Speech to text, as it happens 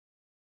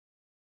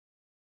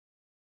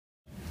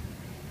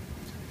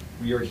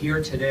We are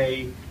here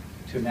today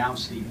to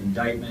announce the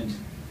indictment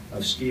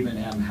of Stephen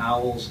M.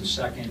 Howells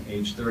II,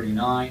 age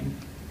 39,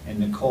 and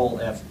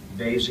Nicole F.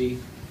 Vaisey,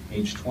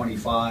 age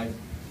 25,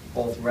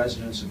 both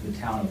residents of the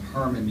town of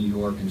Herman, New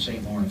York, in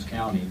St. Lawrence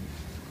County,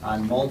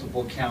 on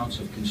multiple counts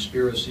of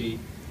conspiracy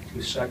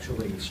to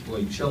sexually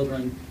exploit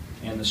children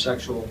and the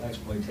sexual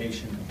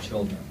exploitation of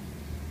children.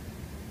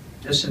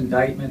 This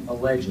indictment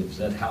alleges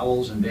that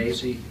Howells and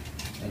Vaisey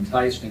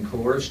enticed and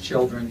coerced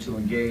children to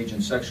engage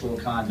in sexual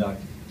conduct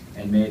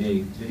and made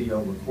a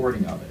video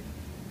recording of it.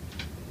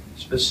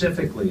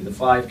 Specifically, the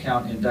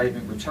 5-count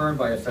indictment returned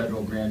by a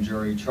federal grand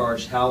jury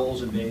charged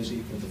Howells and Vaisey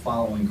with the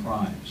following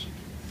crimes.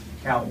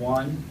 Count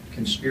 1,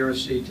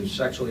 conspiracy to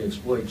sexually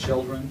exploit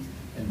children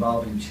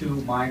involving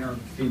 2 minor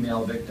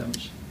female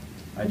victims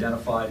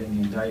identified in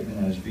the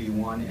indictment as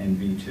V1 and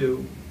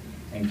V2,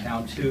 and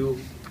count 2,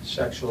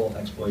 sexual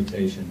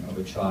exploitation of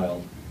a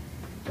child,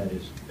 that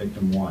is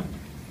victim 1.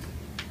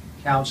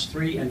 Counts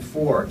 3 and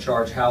 4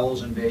 charge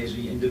Howells and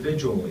Vaisey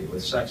individually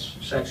with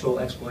sexual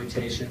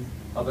exploitation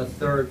of a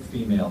 3rd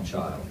female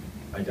child,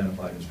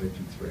 identified as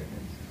victim 3.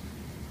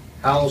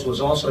 Howells was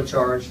also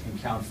charged in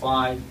count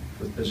 5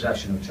 with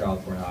possession of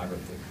child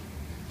pornography.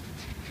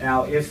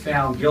 Now, if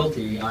found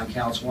guilty on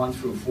counts 1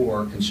 through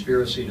 4,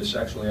 conspiracy to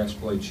sexually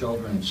exploit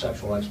children and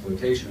sexual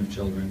exploitation of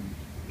children,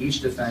 each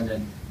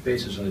defendant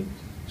faces a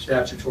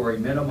statutory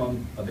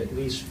minimum of at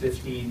least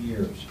 15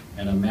 years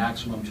and a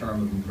maximum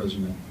term of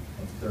imprisonment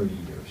of 30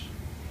 years.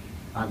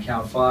 On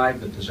count 5,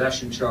 the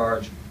possession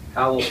charge,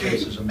 Howells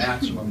faces a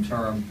maximum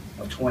term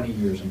of 20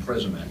 years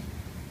imprisonment,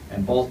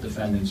 and both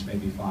defendants may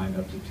be fined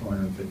up to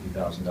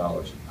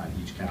 $250,000 on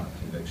each count of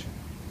conviction.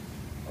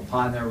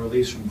 Upon their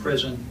release from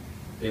prison,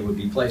 they would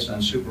be placed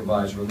on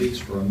supervised release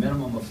for a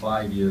minimum of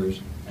 5 years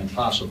and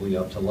possibly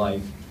up to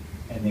life,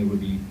 and they would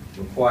be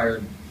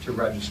required to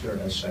register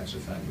as sex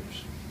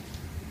offenders.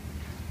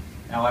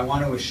 Now, I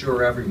want to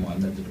assure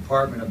everyone that the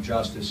Department of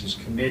Justice is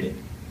committed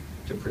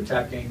to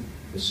protecting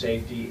the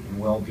safety and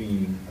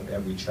well-being of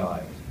every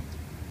child.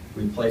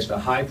 We've placed a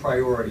high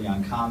priority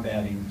on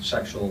combating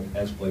sexual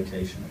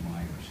exploitation of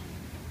minors.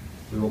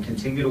 We will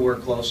continue to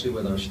work closely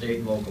with our state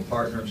and local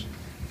partners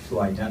to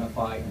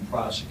identify and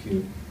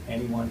prosecute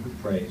anyone who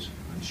preys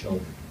on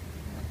children.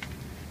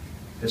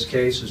 This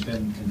case has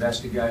been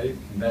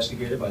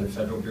investigated by the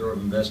Federal Bureau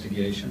of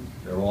Investigation,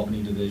 their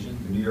Albany Division,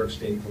 the New York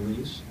State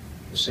Police,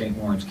 the St.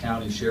 Lawrence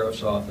County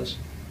Sheriff's Office,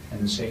 and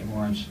the St.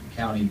 Lawrence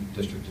County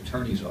District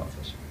Attorney's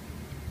Office.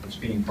 It's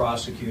being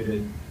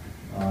prosecuted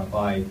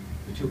by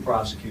the 2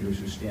 prosecutors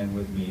who stand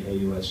with me,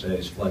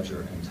 AUSAs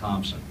Fletcher and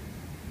Thompson.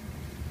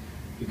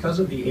 Because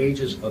of the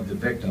ages of the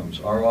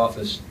victims, our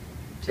office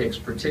takes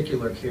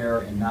particular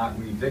care in not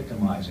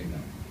re-victimizing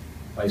them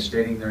by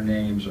stating their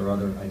names or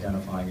other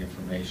identifying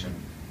information,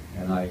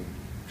 and I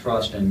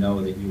trust and know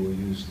that you will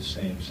use the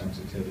same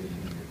sensitivity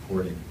in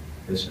reporting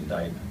this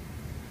indictment.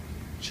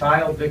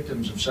 Child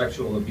victims of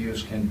sexual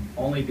abuse can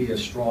only be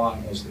as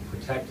strong as the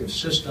protective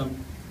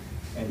system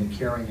and the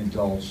caring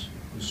adults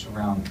who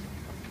surround them.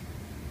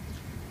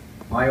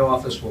 My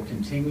office will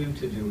continue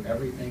to do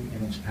everything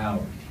in its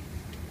power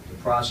to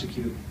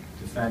prosecute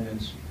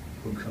defendants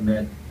who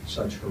commit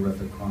such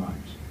horrific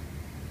crimes.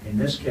 In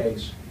this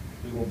case,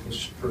 we will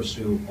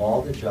pursue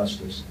all the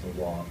justice the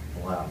law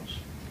allows.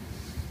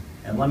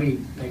 And let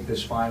me make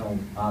this final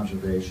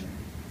observation.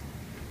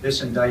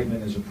 This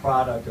indictment is a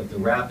product of the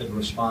rapid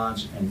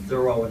response and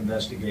thorough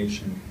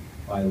investigation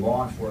by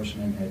law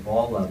enforcement at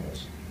all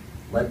levels,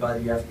 led by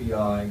the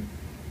FBI,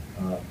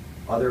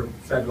 other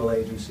federal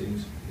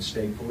agencies, the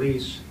state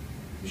police,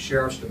 the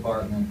sheriff's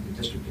department, the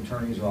district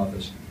attorney's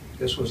office.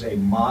 This was a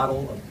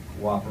model of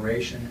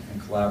cooperation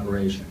and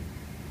collaboration,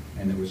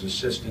 and there was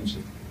assistance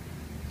of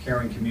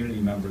caring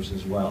community members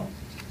as well.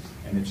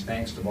 And it's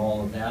thanks to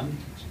all of them,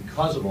 it's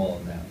because of all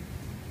of them,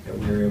 that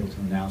we are able to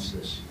announce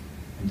this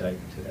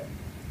indictment today.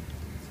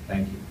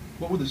 Thank you.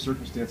 What were the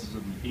circumstances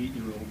of the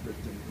 8-year-old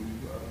victim who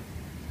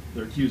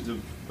they're accused of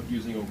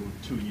abusing over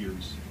 2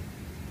 years?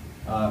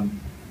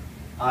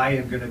 I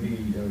am going to be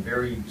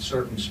very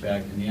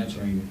circumspect in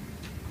answering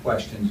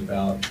questions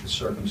about the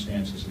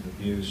circumstances of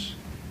abuse,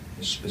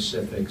 the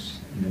specifics,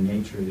 and the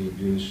nature of the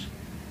abuse.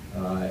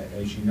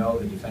 As you know,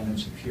 the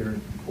defendants appeared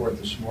in court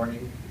this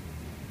morning.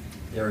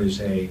 There is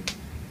a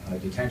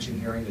detention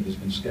hearing that has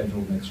been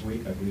scheduled next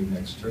week, I believe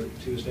next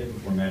Tuesday,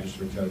 before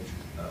Magistrate Judge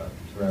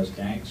Therese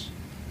Danks.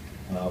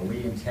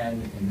 We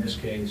intend, in this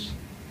case,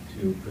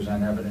 to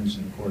present evidence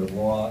in a court of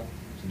law,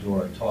 to do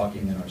our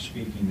talking and our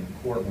speaking in the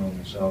courtroom,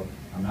 and so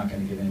I'm not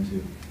going to get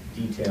into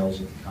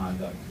details of the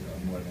conduct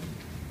more than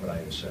what I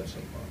have said so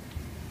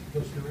far.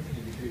 Was there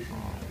any indication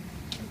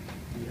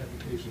that we had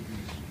the case of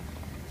these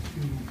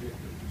 2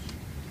 victims?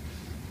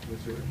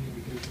 Was there any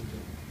indication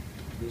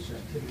that this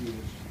activity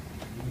was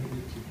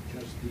limited to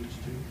just these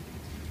 2?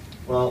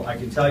 Well, I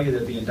can tell you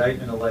that the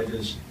indictment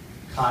alleges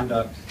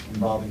conduct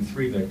involving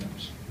 3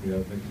 victims. We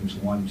have victims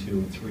 1, 2,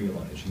 and 3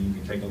 alleged. And you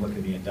can take a look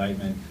at the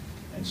indictment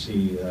and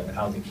see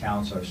how the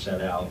counts are set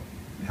out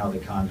and how the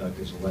conduct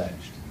is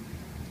alleged.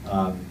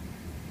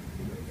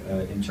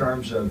 In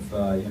terms of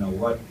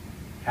what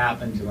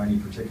happened to any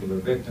particular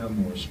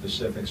victim or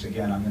specifics.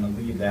 Again, I'm going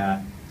to leave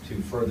that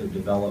to further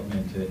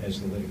development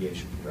as the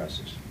litigation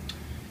progresses.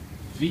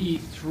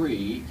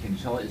 V3, can you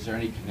tell, is there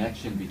any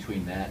connection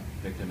between that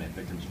victim and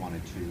victims 1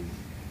 and 2?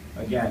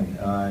 Again,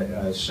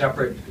 a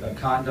separate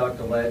conduct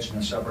alleged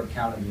and a separate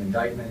count of the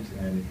indictment,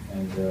 and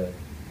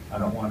I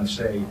don't want to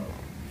say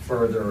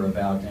further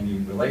about any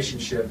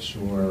relationships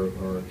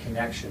or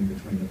connection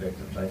between the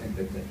victims. I think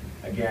that,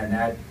 again,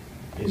 that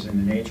is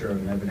in the nature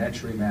of an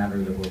evidentiary matter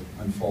that will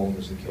unfold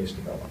as the case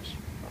develops.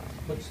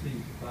 What's the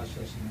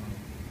process now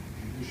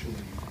initially?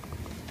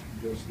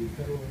 Does the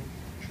federal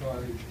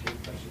charge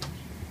take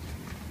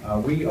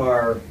precedence? We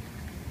are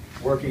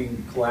working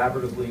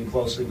collaboratively and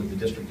closely with the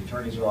district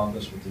attorney's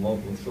office, with the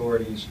local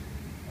authorities.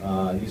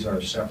 These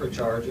are separate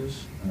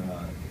charges.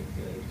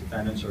 The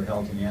defendants are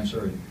held to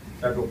answer in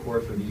federal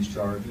court for these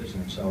charges,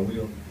 and so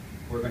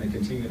we're going to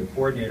continue to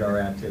coordinate our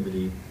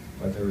activity,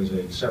 but there is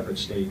a separate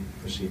state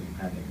proceeding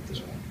pending at this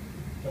point.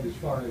 But as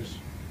far as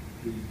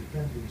the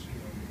defendants,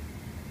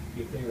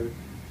 if they're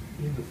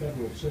in the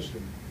federal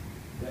system,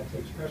 that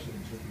takes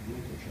precedence of the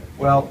local charge.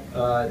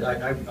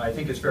 Well, I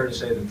think it's fair to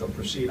say that they'll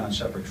proceed on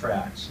separate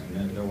tracks,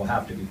 and there will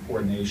have to be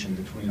coordination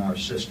between our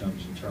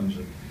systems in terms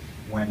of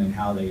when and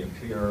how they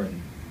appear and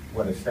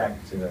what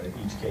effect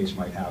each case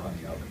might have on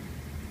the other.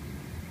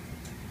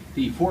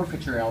 The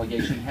forfeiture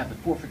allegation, have the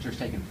forfeitures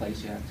taken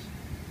place yet?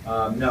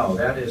 No,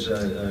 that is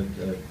a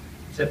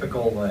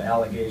typical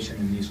allegation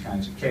in these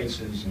kinds of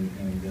cases, and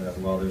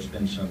while there's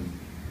been some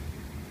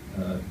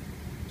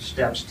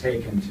steps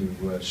taken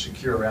to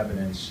secure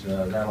evidence,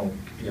 that'll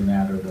be a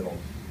matter that'll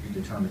be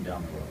determined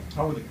down the road.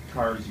 How were the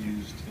cars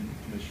used in the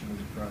commission of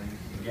the crime?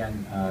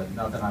 Again,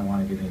 nothing I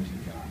want to get into,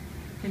 John.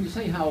 Can you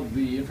say how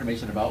the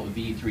information about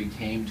V3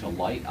 came to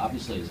light,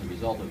 obviously as a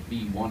result of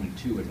V1 and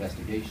 2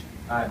 investigation?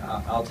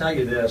 I'll tell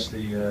you this,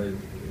 the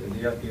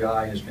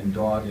FBI has been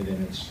dogged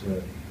in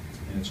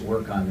its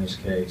work on this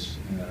case.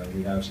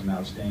 We have some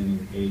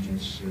outstanding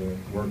agents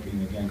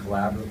working, again,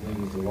 collaboratively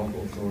with the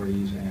local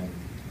authorities,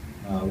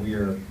 and we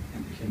are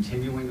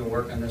continuing to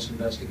work on this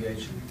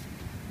investigation.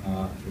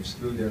 It's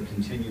through their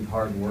continued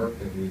hard work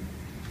that we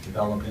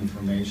develop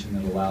information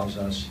that allows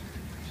us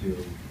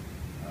to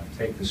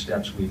take the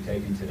steps we've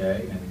taken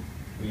today, and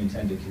we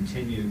intend to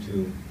continue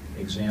to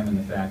examine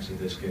the facts of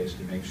this case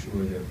to make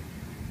sure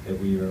that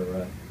we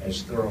are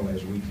as thorough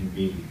as we can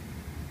be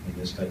in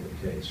this type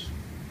of case.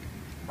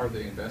 Are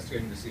they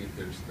investigating to see if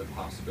there's the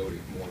possibility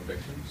of more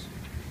victims?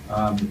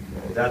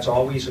 That's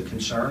always a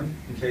concern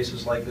in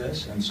cases like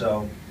this, and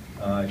so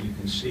you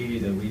can see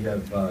that we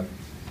have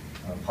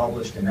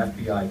published an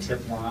FBI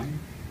tip line,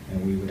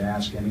 and we would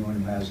ask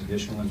anyone who has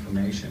additional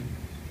information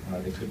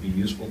that could be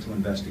useful to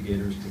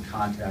investigators to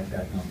contact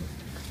that number.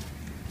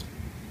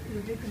 The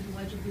victims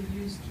allegedly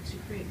used to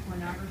create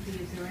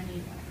pornography, is there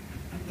any,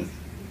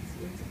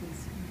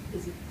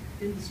 is it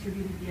been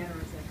distributed yet,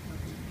 or is that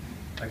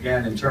something?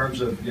 Again, in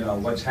terms of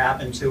what's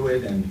happened to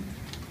it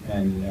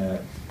and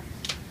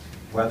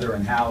whether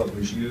and how it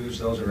was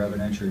used, those are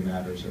evidentiary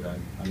matters that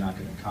I'm not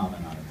going to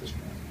comment on at this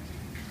point.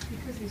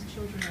 Because these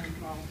children are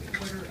involved,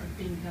 what are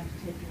being done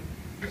to take them,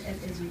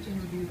 as you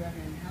interview them,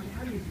 and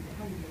how do you do that?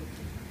 How do you do it?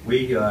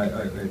 We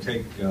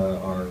take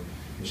our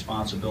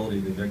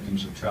responsibility to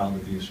victims of child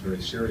abuse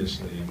very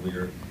seriously,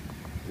 and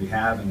we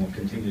have and will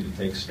continue to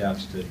take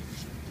steps to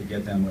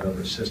get them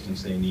whatever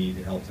assistance they need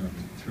to help them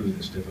through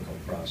this difficult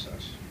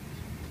process.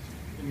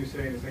 Can you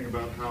say anything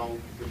about how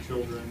the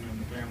children and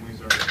the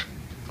families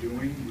are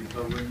doing,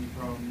 recovering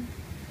from?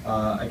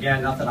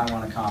 Again, nothing I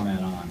want to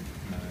comment on.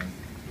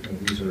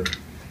 These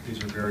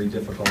are very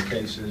difficult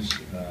cases.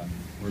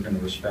 We're going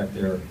to respect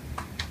their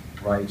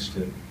rights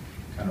to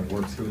kind of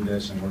work through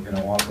this, and we're going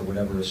to offer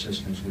whatever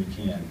assistance we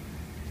can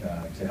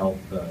to help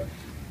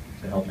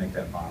make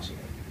that possible.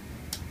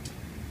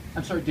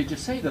 I'm sorry, did you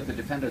say that the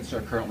defendants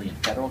are currently in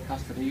federal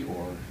custody,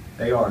 or?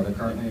 They are. They're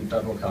currently in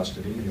federal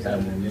custody. They had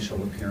an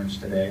initial appearance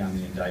today on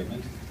the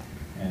indictment,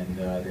 and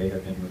they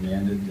have been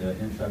remanded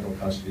in federal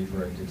custody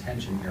for a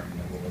detention hearing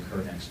that will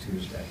occur next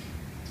Tuesday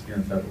here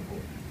in federal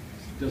court.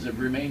 Does it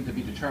remain to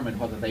be determined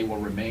whether they will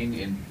remain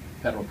in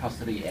federal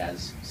custody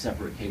as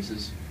separate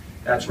cases?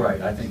 That's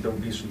right. I think there will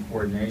be some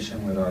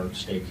coordination with our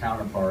state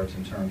counterparts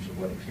in terms of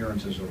what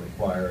appearances are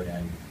required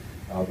and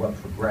what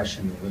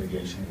progression the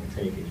litigation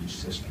will take in each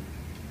system.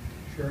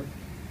 Sure.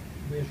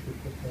 Let me ask you a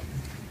quick question.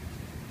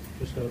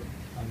 Just on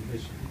the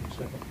basis, you can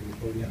step up to the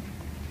podium.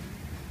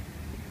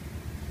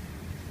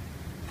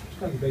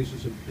 Just on the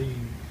basis of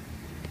being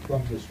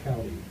from this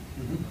county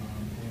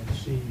and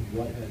seeing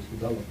what has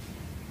developed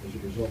as a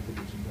result of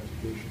its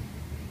investigation,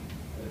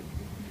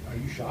 are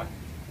you shocked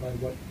by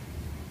what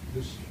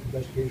this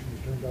investigation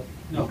has turned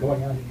out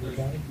going on in your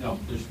county? No,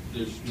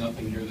 there's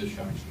nothing here that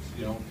shocks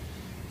us.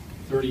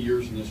 30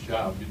 years in this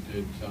job,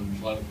 there's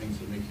a lot of things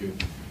that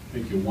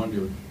make you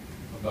wonder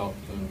about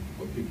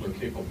what people are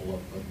capable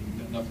of, but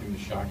nothing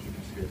is shocking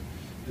us here.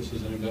 This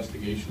is an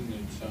investigation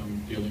that's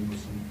dealing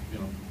with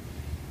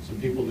some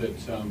people that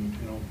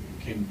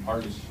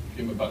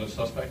came about as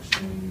suspects,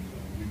 and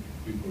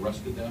we've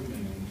arrested them,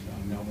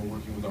 and now we're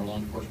working with our law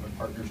enforcement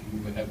partners to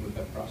move ahead with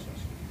that process.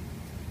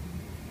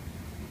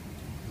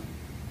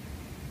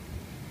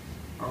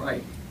 All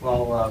right.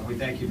 Well, we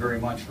thank you very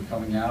much for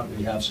coming out.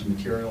 We have some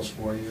materials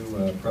for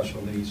you, press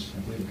release, I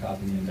believe a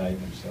copy of the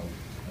indictment, so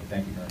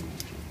thank you very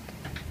much.